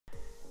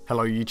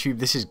Hello YouTube,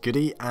 this is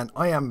Goody and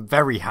I am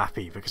very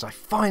happy because I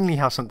finally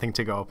have something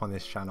to go up on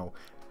this channel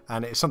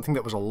and it's something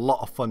that was a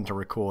lot of fun to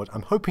record.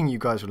 I'm hoping you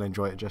guys will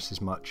enjoy it just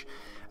as much.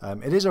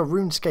 It is a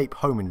RuneScape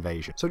home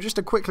invasion. So just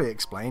to quickly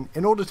explain,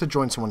 in order to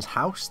join someone's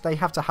house, they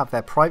have to have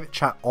their private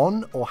chat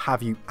on or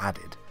have you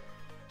added.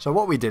 So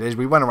what we did is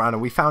we went around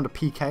and we found a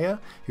PKer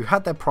who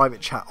had their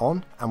private chat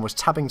on and was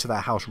tabbing to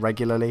their house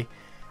regularly.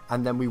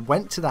 And then we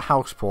went to the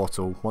house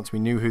portal once we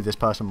knew who this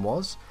person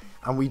was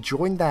and we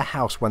joined their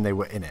house when they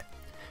were in it.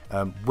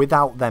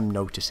 Without them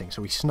noticing,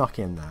 so we snuck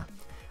in there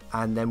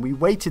and then we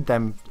waited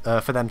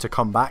for them to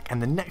come back,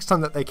 and the next time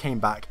that they came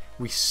back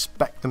we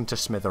specced them to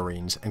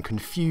smithereens and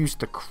confused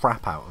the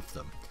crap out of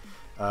them.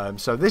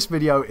 So this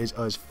video is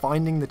us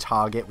finding the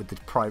target with the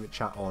private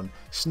chat on,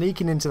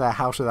 sneaking into their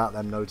house without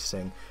them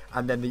noticing,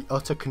 and then the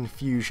utter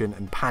confusion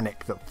and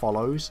panic that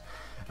follows.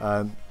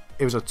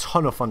 It was a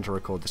ton of fun to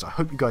record this. I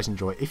hope you guys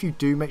enjoy it. If you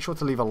do, make sure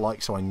to leave a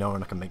like so I know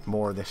and I can make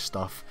more of this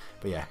stuff.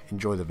 But yeah,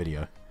 enjoy the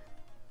video.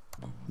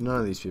 None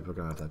of these people are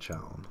going to have that chat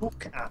on.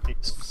 Look at it.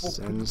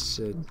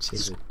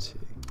 Sensitivity.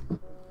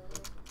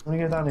 When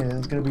you go down here,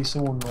 there's going to be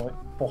someone like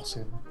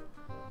bossing.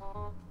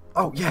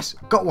 Oh, yes,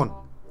 got one.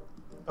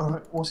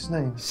 Alright, what's his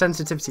name?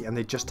 Sensitivity, and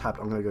they just tabbed.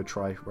 I'm going to go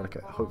try.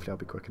 Hopefully, I'll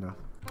be quick enough.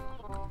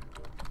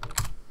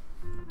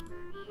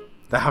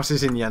 The house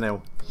is in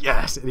Yanil.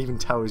 Yes, it even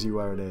tells you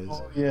where it is.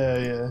 Oh,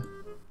 yeah.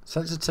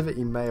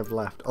 Sensitivity may have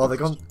left. Oh, they've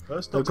gone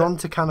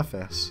to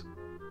Canifis.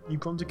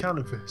 You've gone to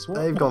Canifis? What?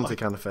 They've gone to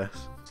Canifis.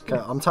 Okay,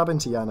 I'm tabbing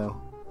to Yanil.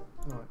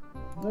 Right.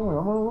 Don't worry,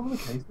 I'm on the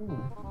case, don't worry.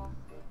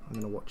 I'm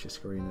going to watch your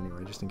screen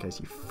anyway, just in case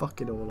you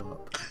fuck it all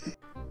up.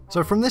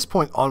 So from this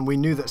point on, we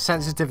knew that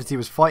Sensitivity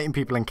was fighting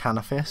people in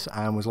Canifis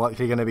and was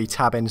likely going to be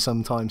tabbing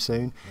sometime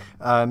soon.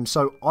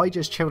 So I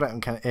just chilled out in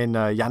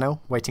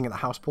Yanil, waiting at the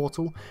house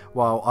portal,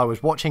 while I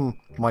was watching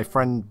my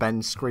friend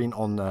Ben's screen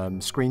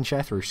on screen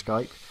share through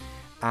Skype.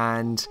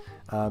 And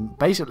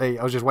basically,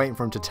 I was just waiting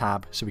for him to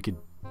tab so we could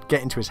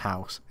get into his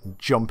house and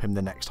jump him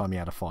the next time he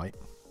had a fight.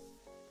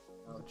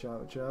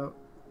 Ciao.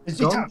 Is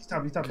he tabbed?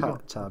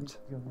 Tabbed.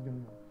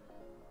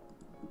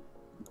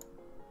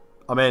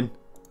 I'm in.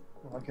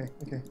 Oh, okay.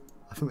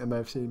 I think they may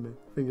have seen me.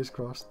 Fingers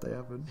crossed, they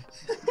haven't.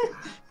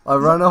 I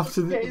ran off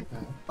to the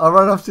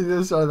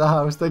other side of the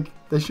house.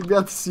 They should be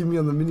able to see me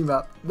on the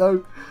minimap.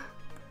 No.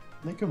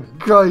 They come in.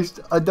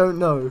 Christ, I don't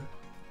know.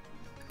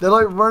 They're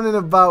like running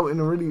about in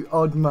a really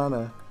odd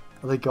manner.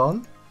 Are they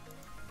gone?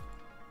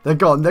 They're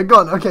gone.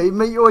 Okay,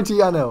 make your way to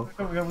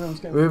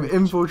Yanil. We've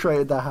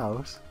infiltrated their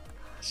house.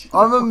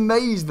 I'm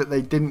amazed that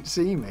they didn't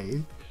see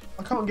me.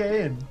 I can't get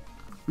in.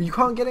 Well, you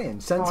can't get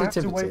in.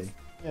 Sensitivity.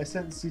 Yeah,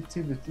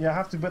 sensitivity. Yeah, I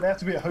have to, but they have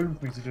to be at home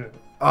for me to do it.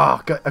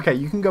 Oh, okay.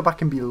 You can go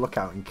back and be the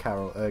lookout in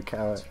Carol.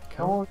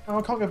 No,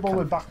 I can't go all the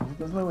way back.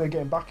 There's no way of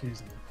getting back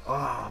easily.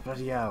 Oh,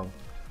 bloody hell.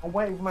 I'll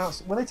wait for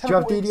mouse. When they do you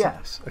have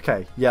DDS?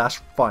 Okay, yeah, that's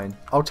fine.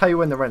 I'll tell you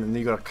when they're in, and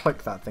you got to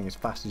click that thing as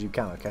fast as you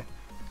can. Okay.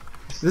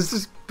 This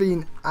has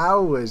been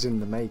hours in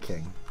the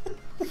making.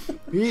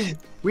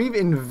 We've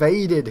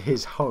invaded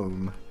his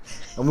home,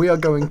 and we are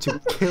going to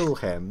kill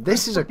him.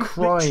 This is a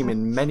crime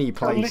in many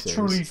places.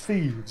 We're literally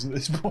thieves at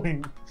this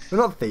point. We're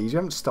not thieves. We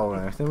haven't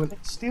stolen anything.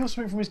 Steal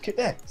something from his kit.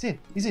 There,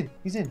 he's in.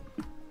 He's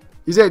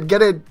in.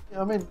 Get in.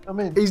 Yeah, I'm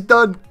in. He's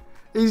done.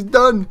 He's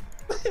done.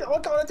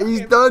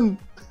 He's done.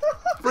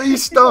 Free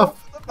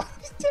stuff.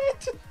 He's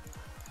dead.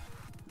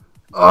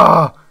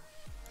 Ah.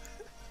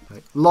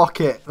 Lock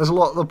it. Let's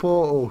lock the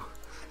portal.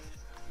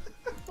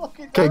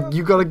 Okay,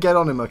 you gotta get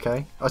on him,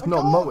 okay? That's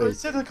not multi. I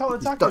said I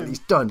can't attack him. He's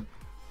done.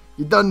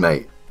 You're done,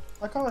 mate.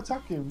 I can't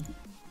attack him.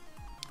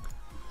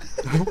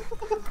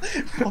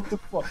 What the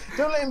fuck?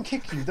 Don't let him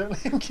kick you. Don't let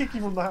him kick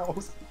you from the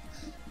house.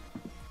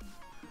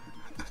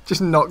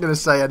 Just not gonna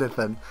say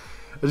anything.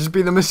 I'll just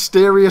be the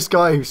mysterious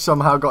guy who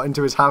somehow got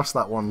into his house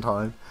that one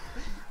time.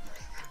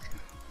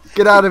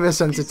 Get out of here,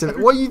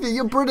 Sensitivity. What are you doing?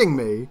 You're bridding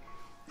me.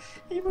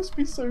 He must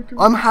be so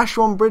confused. I'm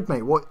 #1 Brid,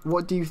 mate.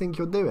 What do you think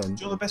you're doing? Do you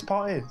know what the best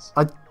part is?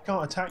 You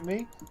can't attack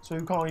me, so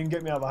you can't even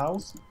get me out of the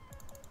house.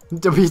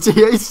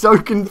 WTA is so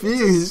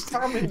confused.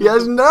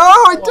 Yes, no,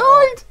 I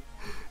died.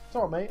 It's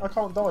alright, mate. I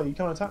can't die. You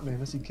can't attack me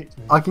unless he kicks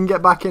me. I can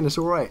get back in. It's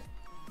alright.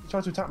 He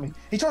tried to attack me.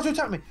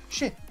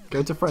 Shit.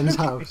 Go to friend's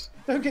house.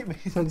 Don't get me.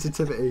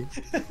 Sensitivity.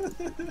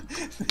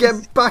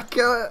 Get back.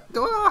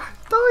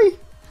 Die.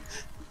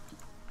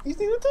 He's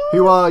gonna die.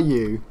 Who are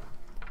you?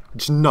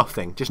 Just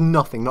nothing,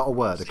 not a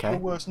word, okay? It's your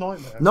worst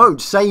nightmare. No,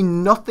 say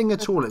nothing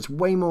at all. It's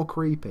way more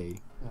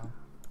creepy.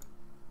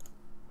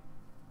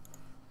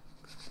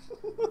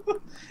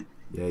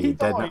 Yeah, you're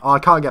dead now. Oh, I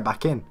can't get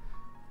back in.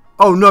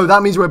 Oh no,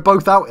 that means we're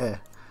both out here.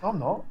 I'm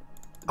not.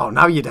 Oh,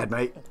 now you're dead,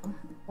 mate.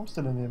 I'm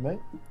still in here, mate.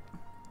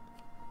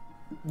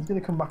 He's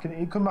gonna come back in.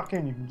 He'll come back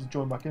in. You can just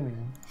join back in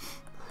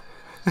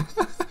again.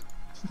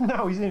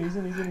 No, he's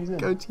in.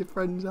 Go to your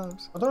friend's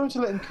house. I don't know to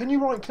let him. Can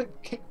you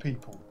right-click kick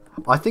people?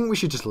 I think we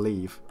should just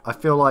leave. I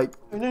feel like...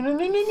 No.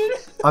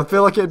 I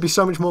feel like it'd be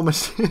so much more... Go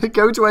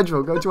to Edgeville.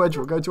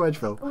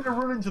 I'm going to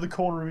run into the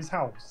corner of his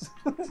house.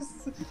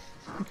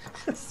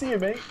 See you,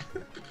 mate.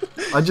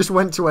 I just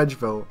went to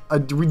Edgeville.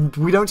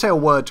 We don't say a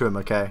word to him,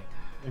 okay?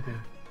 Okay.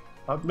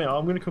 Mate,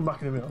 I'm going to come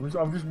back in a minute.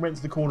 I've just went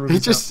to the corner of He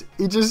his house.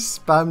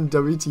 just spammed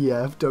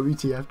WTF,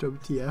 WTF,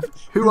 WTF.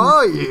 Who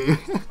are you?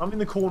 I'm in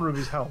the corner of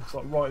his house,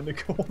 like right in the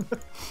corner.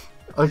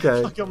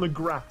 Okay. Like on the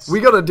grass. We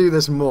gotta do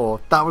this more.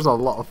 That was a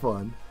lot of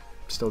fun.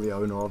 Still the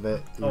owner of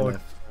it, even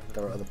if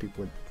there are other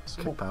people with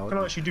click power. Can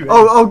I actually do it?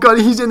 Oh god,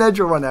 he's in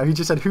Edgewell right now. He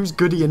just said, "Who's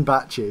Goody and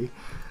Batchy?"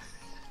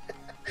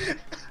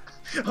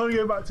 I'm going to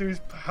go back to his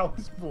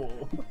house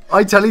more.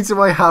 I tell you to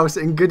my house,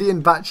 and Goody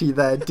and Batchy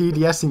there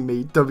DDSing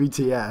me.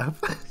 WTF?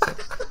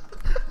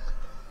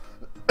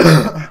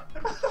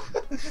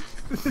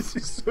 This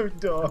is so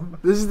dumb.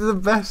 This is the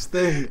best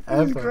thing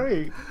ever. This is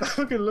great. I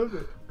fucking love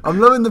it. I'm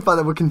loving the fact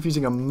that we're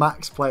confusing a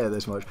max player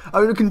this much. I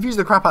mean, it would confuse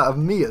the crap out of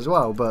me as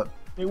well, but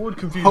It would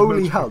confuse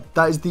holy most hell, people.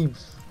 that is the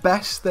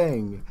best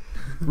thing.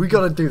 We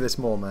gotta do this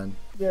more, man.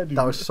 Yeah, dude.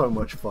 That was so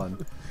much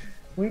fun.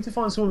 We need to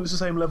find someone that's the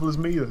same level as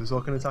me, though, so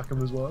I can attack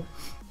him as well.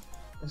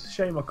 It's a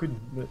shame I couldn't,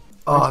 but...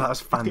 Oh, that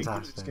was Let's get good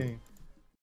at this fantastic. game.